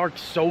 It got dark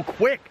so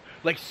quick,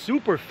 like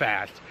super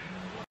fast.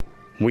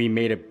 We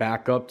made it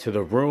back up to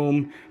the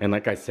room, and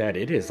like I said,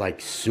 it is like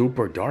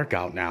super dark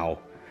out now.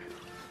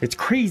 It's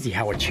crazy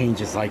how it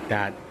changes like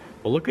that.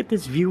 But look at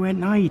this view at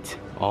night.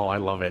 Oh, I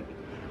love it.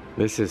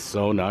 This is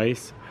so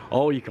nice.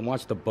 Oh, you can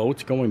watch the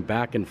boats going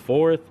back and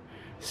forth.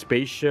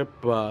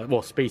 Spaceship,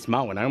 well, Space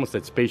Mountain, I almost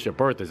said Spaceship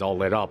Earth is all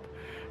lit up.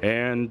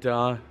 And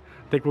I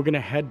think we're gonna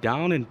head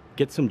down and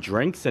get some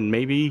drinks and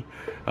maybe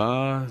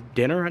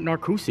dinner at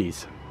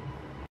Narcoossee's.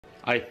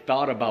 I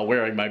thought about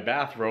wearing my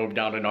bathrobe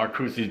down in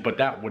Narcoossee's, but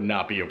that would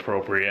not be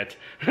appropriate.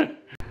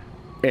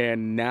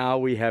 And now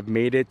we have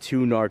made it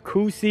to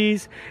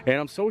Narcoossee's, and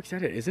I'm so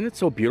excited. Isn't it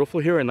so beautiful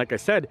here? And like I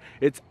said,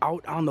 it's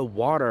out on the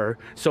water,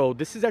 so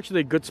this is actually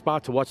a good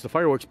spot to watch the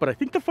fireworks. But I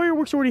think the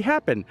fireworks already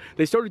happened.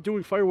 They started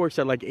doing fireworks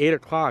at like 8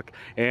 o'clock,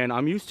 and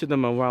I'm used to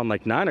them around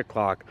like 9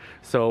 o'clock.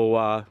 So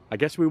I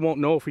guess we won't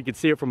know if we could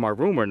see it from our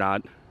room or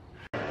not.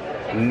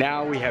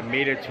 Now we have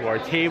made it to our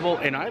table,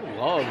 and I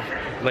love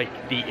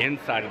like the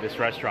inside of this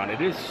restaurant. It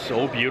is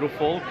so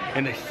beautiful,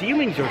 and the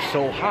ceilings are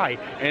so high.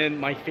 And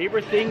my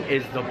favorite thing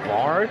is the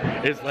bar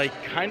is like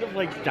kind of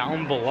like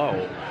down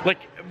below. Like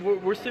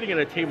we're sitting at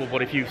a table,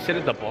 but if you sit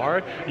at the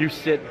bar, you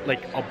sit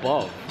like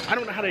above. I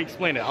don't know how to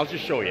explain it. I'll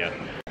just show you.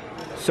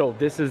 So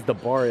this is the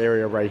bar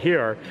area right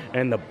here,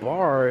 and the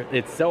bar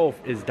itself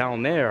is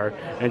down there,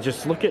 and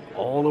just look at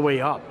all the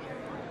way up.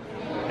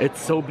 It's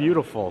so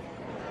beautiful.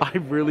 I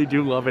really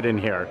do love it in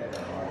here.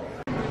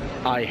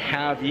 I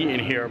have eaten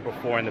here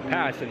before in the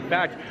past. In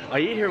fact, I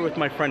ate here with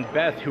my friend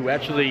Beth, who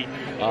actually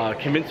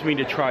convinced me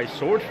to try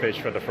swordfish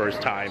for the first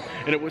time,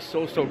 and it was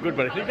so good.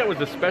 But I think that was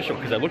the special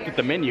because I looked at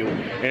the menu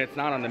and it's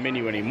not on the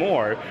menu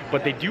anymore,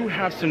 but they do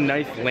have some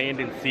nice land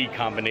and sea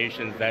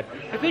combinations that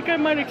I think I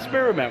might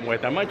experiment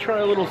with. I might try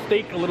a little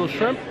steak, a little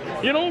shrimp,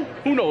 you know,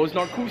 who knows.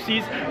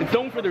 Narcoossee's, it's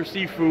known for their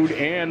seafood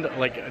and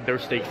like their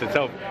steaks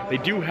itself. They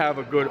do have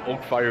a good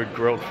oak-fired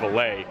grilled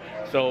filet.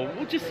 So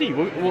we'll just see.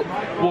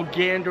 We'll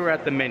gander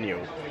at the menu.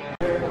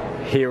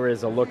 Here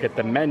is a look at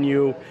the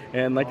menu,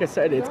 and like I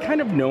said, it's kind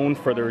of known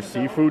for their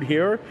seafood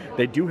here.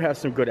 They do have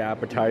some good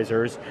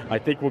appetizers. I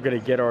think we're gonna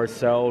get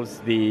ourselves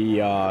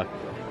the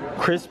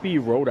crispy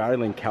Rhode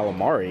Island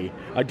calamari.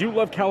 I do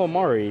love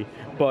calamari,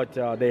 but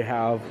they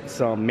have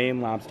some Maine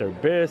lobster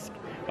bisque,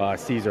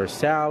 Caesar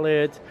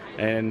salad,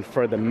 and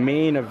for the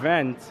main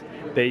event,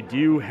 they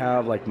do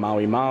have like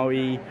Maui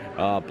Maui,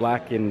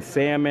 blackened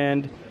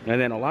salmon, and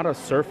then a lot of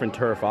surf and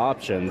turf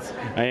options.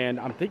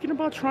 And I'm thinking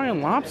about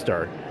trying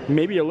lobster.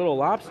 Maybe a little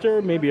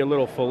lobster, maybe a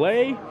little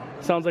filet.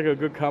 Sounds like a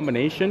good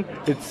combination.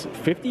 It's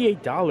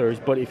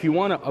 $58, but if you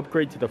want to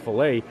upgrade to the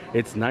filet,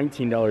 it's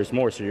 $19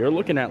 more. So you're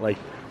looking at like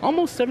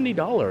almost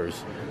 $70.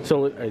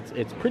 So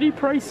it's pretty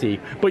pricey,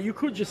 but you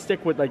could just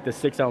stick with like the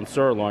 6-ounce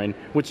sirloin,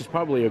 which is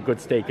probably a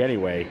good steak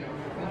anyway.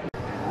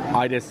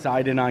 I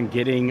decided on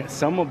getting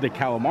some of the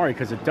calamari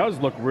because it does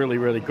look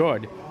really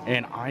good,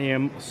 and I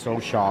am so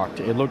shocked.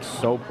 It looks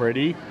so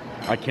pretty.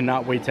 I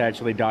cannot wait to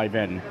actually dive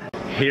in.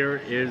 Here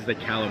is the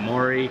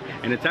calamari,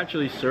 and it's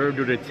actually served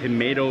with a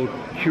tomato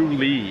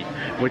coulis,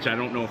 which I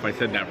don't know if I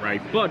said that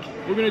right, but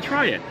we're gonna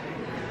try it.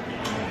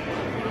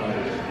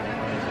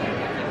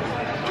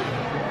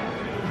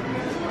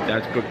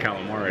 That's good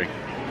calamari.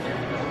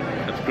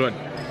 That's good.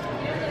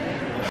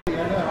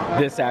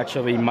 This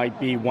actually might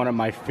be one of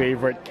my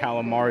favorite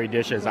calamari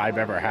dishes I've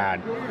ever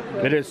had.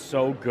 It is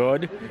so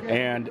good,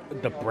 and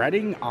the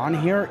breading on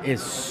here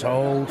is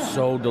so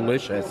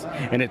delicious,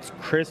 and it's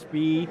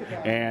crispy,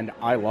 and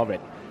I love it.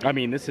 I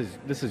mean, this is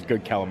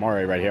good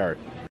calamari right here.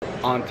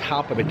 on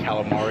top of the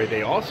calamari,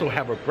 they also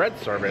have a bread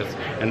service,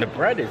 and the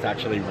bread is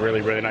actually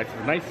really, really nice. It's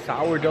a nice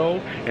sourdough,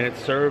 and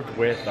it's served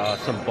with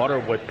some butter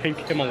with pink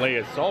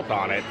Himalaya salt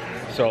on it.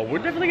 So we're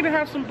definitely gonna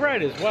have some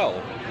bread as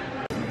well.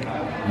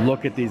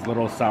 Look at these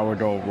little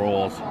sourdough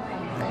rolls.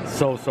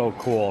 So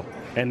cool.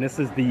 And this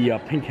is the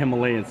pink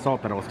Himalayan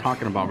salt that I was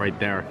talking about right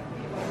there.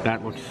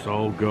 That looks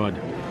so good.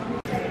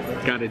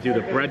 Gotta do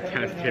the bread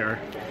test here.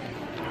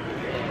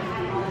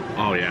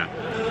 Oh yeah,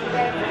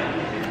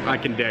 I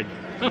can dig.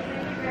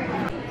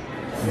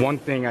 One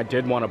thing I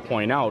did want to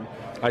point out,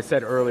 I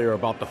said earlier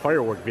about the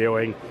firework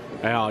viewing,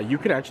 you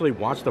can actually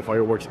watch the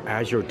fireworks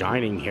as you're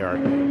dining here.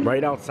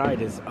 Right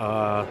outside is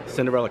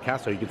Cinderella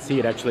Castle. You can see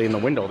it actually in the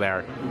window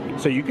there.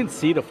 So you can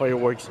see the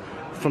fireworks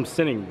from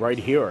sitting right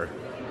here.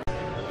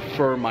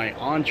 For my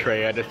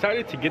entree, I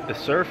decided to get the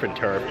surf and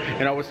turf,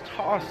 and I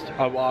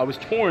was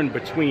torn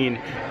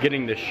between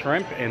getting the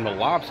shrimp and the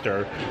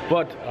lobster,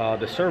 but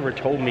the server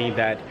told me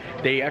that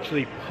they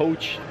actually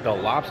poach the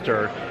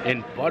lobster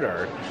in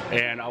butter,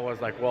 and I was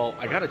like, well,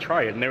 I gotta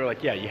try it. And they were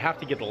like, yeah, you have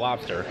to get the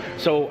lobster.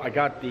 So I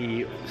got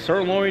the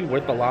sirloin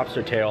with the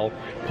lobster tail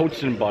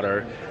poached in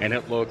butter, and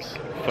it looks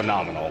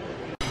phenomenal.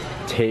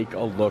 Take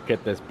a look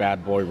at this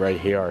bad boy right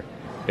here.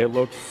 It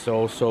looks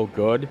so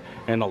good,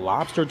 and the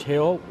lobster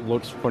tail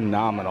looks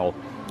phenomenal.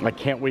 I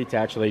can't wait to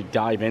actually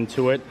dive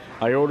into it.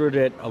 I ordered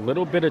it a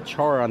little bit of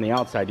char on the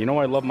outside. You know,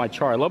 I love my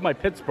char. I love my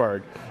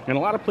Pittsburgh, and a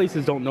lot of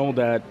places don't know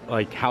that,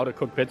 like, how to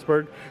cook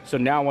Pittsburgh. So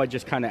now I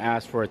just kind of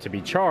asked for it to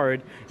be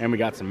charred, and we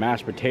got some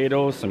mashed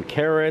potatoes, some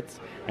carrots,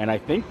 and I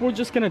think we're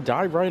just gonna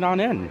dive right on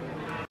in.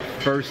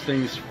 First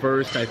things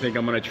first, I think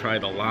I'm gonna try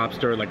the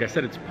lobster. Like I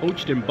said, it's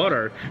poached in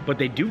butter, but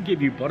they do give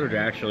you butter to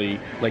actually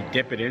like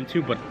dip it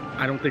into, but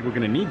I don't think we're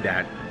gonna need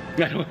that.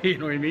 You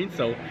know what I mean?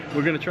 So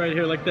we're gonna try it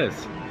here like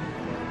this.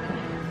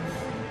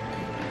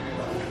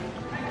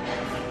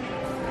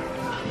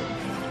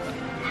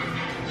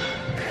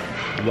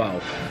 Wow,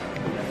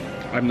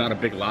 I'm not a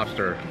big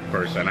lobster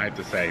person, I have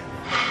to say,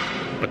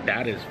 but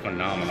that is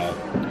phenomenal.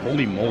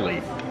 Holy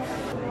moly.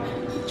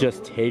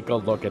 Just take a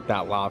look at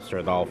that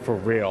lobster though, for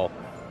real.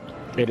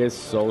 It is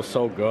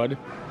so good.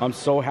 I'm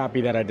so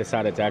happy that I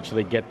decided to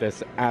actually get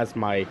this as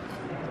my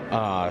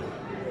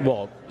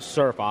well,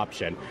 surf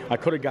option. I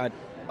could have got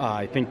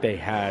I think they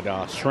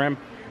had shrimp,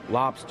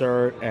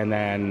 lobster, and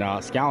then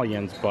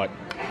scallions, but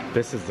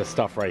this is the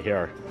stuff right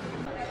here.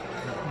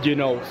 You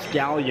know,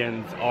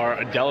 scallions are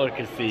a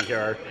delicacy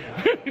here.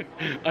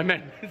 I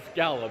meant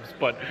scallops,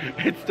 but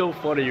it's still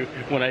funny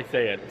when I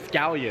say it.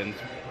 Scallions,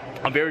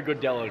 a very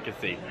good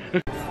delicacy.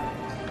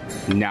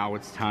 Now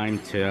it's time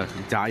to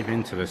dive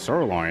into the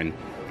sirloin,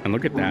 and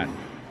look at that.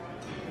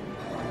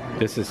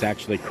 This is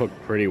actually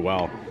cooked pretty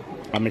well.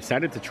 I'm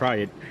excited to try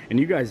it, and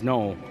you guys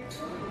know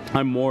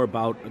I'm more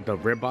about the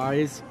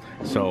ribeyes,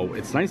 so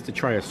it's nice to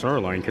try a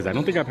sirloin because I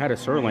don't think I've had a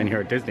sirloin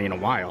here at Disney in a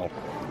while,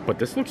 but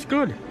this looks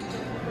good.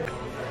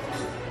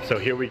 So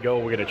here we go,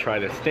 we're gonna try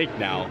the steak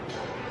now.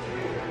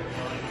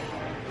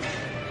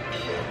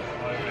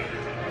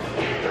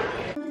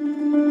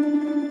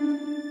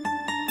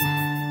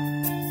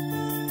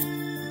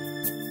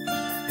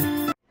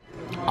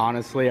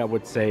 Honestly, I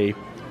would say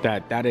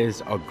that that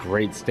is a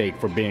great steak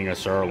for being a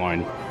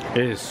sirloin.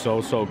 It is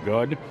so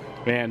good,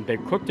 and they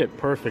cooked it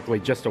perfectly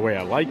just the way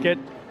I like it.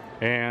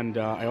 And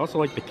I also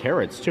like the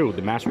carrots too.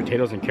 The mashed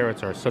potatoes and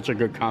carrots are such a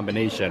good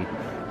combination.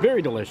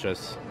 Very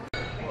delicious.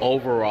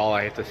 Overall,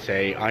 I have to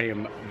say I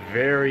am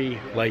very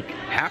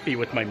happy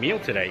with my meal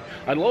today.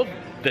 I love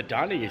the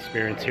dining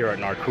experience here at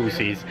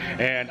Narcoossee's,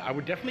 and I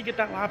would definitely get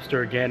that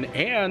lobster again,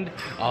 and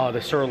the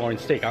sirloin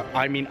steak.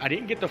 I mean, I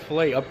didn't get the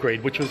filet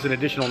upgrade, which was an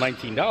additional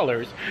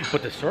 $19,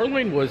 but the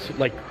sirloin was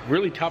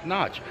really top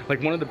notch,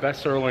 one of the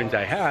best sirloins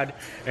I had,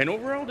 and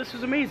overall this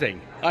is amazing.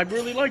 I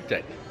really liked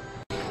it.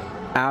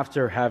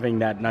 After having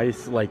that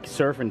nice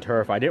surf and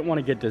turf, I didn't want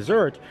to get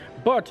dessert,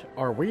 but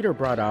our waiter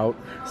brought out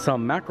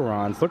some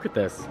macarons. Look at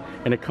this,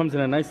 and it comes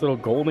in a nice little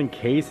golden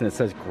case, and it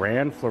says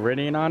Grand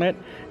Floridian on it,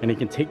 and you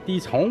can take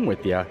these home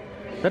with you.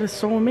 That is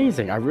so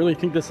amazing. I really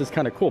think this is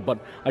kind of cool, but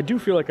I do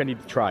feel like I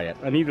need to try it.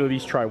 I need to at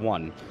least try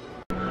one.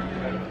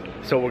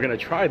 So we're gonna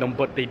try them,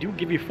 but they do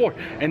give you 4,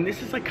 and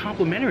this is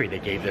complimentary. They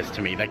gave this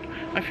to me.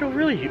 I feel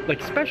really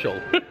special.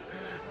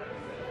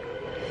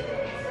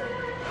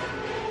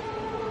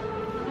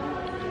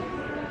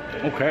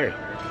 Okay.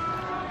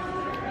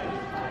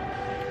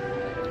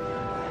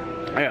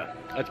 Yeah,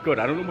 that's good.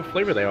 I don't know what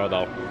flavor they are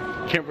though.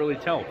 Can't really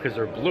tell because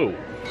they're blue.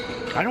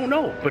 I don't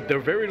know, but they're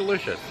very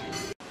delicious.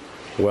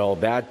 Well,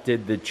 that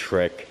did the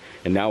trick,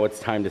 and now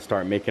it's time to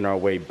start making our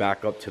way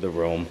back up to the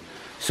room.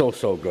 So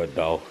good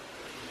though.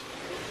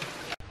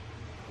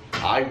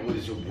 I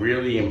was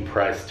really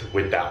impressed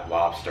with that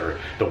lobster.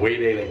 The way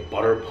they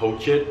butter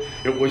poach it,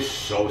 it was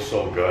so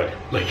good.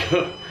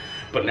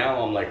 But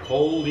now I'm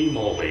holy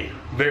moly,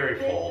 very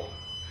full.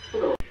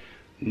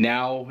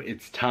 Now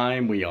it's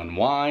time we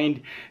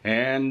unwind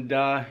and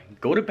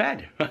go to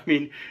bed. I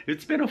mean,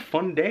 it's been a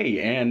fun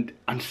day, and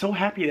I'm so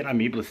happy that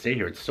I'm able to stay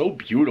here. It's so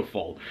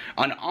beautiful.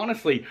 And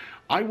honestly,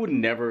 I would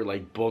never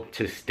like book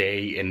to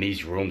stay in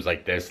these rooms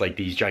like this, like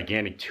these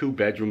gigantic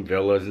 2-bedroom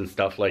villas and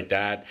stuff like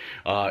that,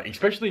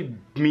 especially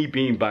me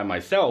being by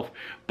myself.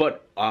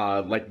 But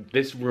like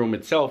this room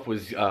itself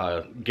was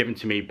given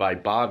to me by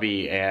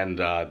Bobby and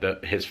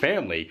his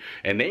family,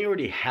 and they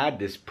already had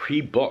this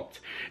pre-booked.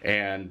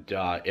 And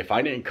if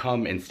I didn't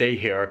come and stay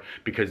here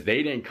because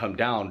they didn't come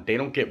down, they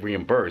don't get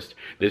reimbursed.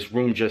 This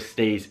room just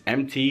stays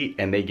empty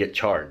and they get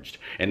charged.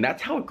 And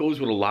that's how it goes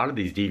with a lot of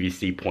these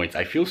DVC points.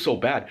 I feel so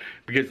bad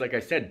because, like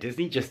I said,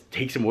 Disney just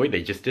takes them away.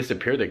 They just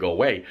disappear, they go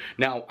away.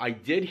 Now, I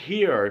did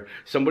hear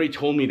somebody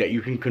told me that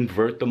you can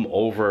convert them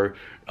over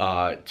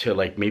to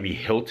like maybe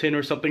Hilton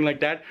or something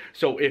like that.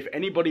 So if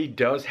anybody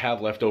does have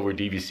leftover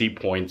DVC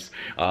points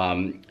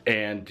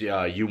and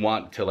you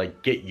want to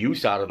like get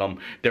use out of them,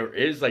 there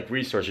is like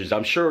resources.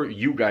 I'm sure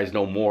you guys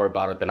know more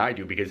about it than I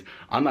do because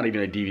I'm not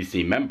even a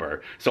DVC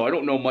member, so I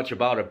don't know much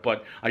about it.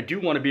 But I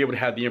do want to be able to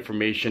have the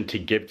information to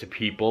give to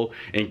people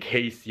in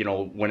case, you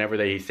know, whenever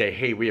they say,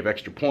 hey, we have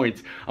extra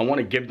points, I want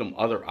to give them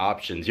other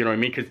options, you know what I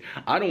mean? Because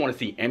I don't want to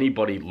see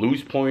anybody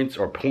lose points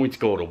or points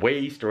go to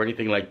waste or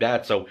anything like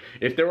that. So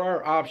if there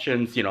are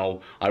options, you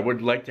know, I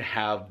would like to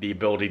have the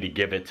ability to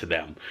give it to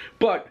them.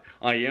 But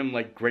I am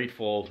like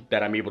grateful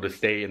that I'm able to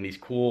stay in these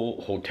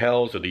cool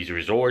hotels or these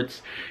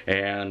resorts,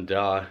 and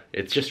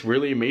it's just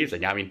really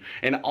amazing. I mean,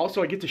 and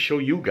also I get to show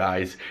you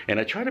guys, and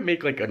I try to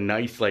make like a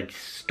nice like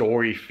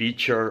story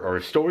feature or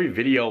a story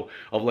video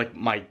of like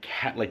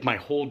my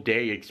whole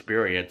day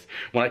experience.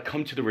 When I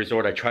come to the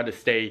resort, I try to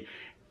stay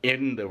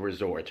in the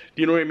resort.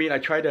 Do you know what I mean? I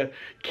try to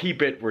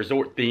keep it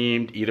resort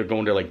themed, either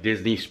going to like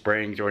Disney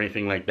Springs or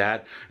anything like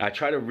that. I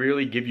try to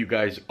really give you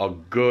guys a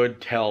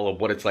good tell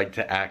of what it's like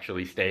to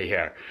actually stay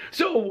here.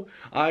 So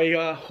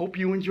I hope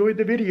you enjoyed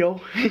the video.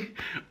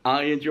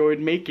 I enjoyed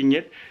making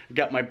it.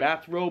 Got my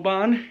bathrobe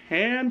on,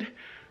 and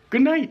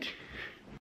good night.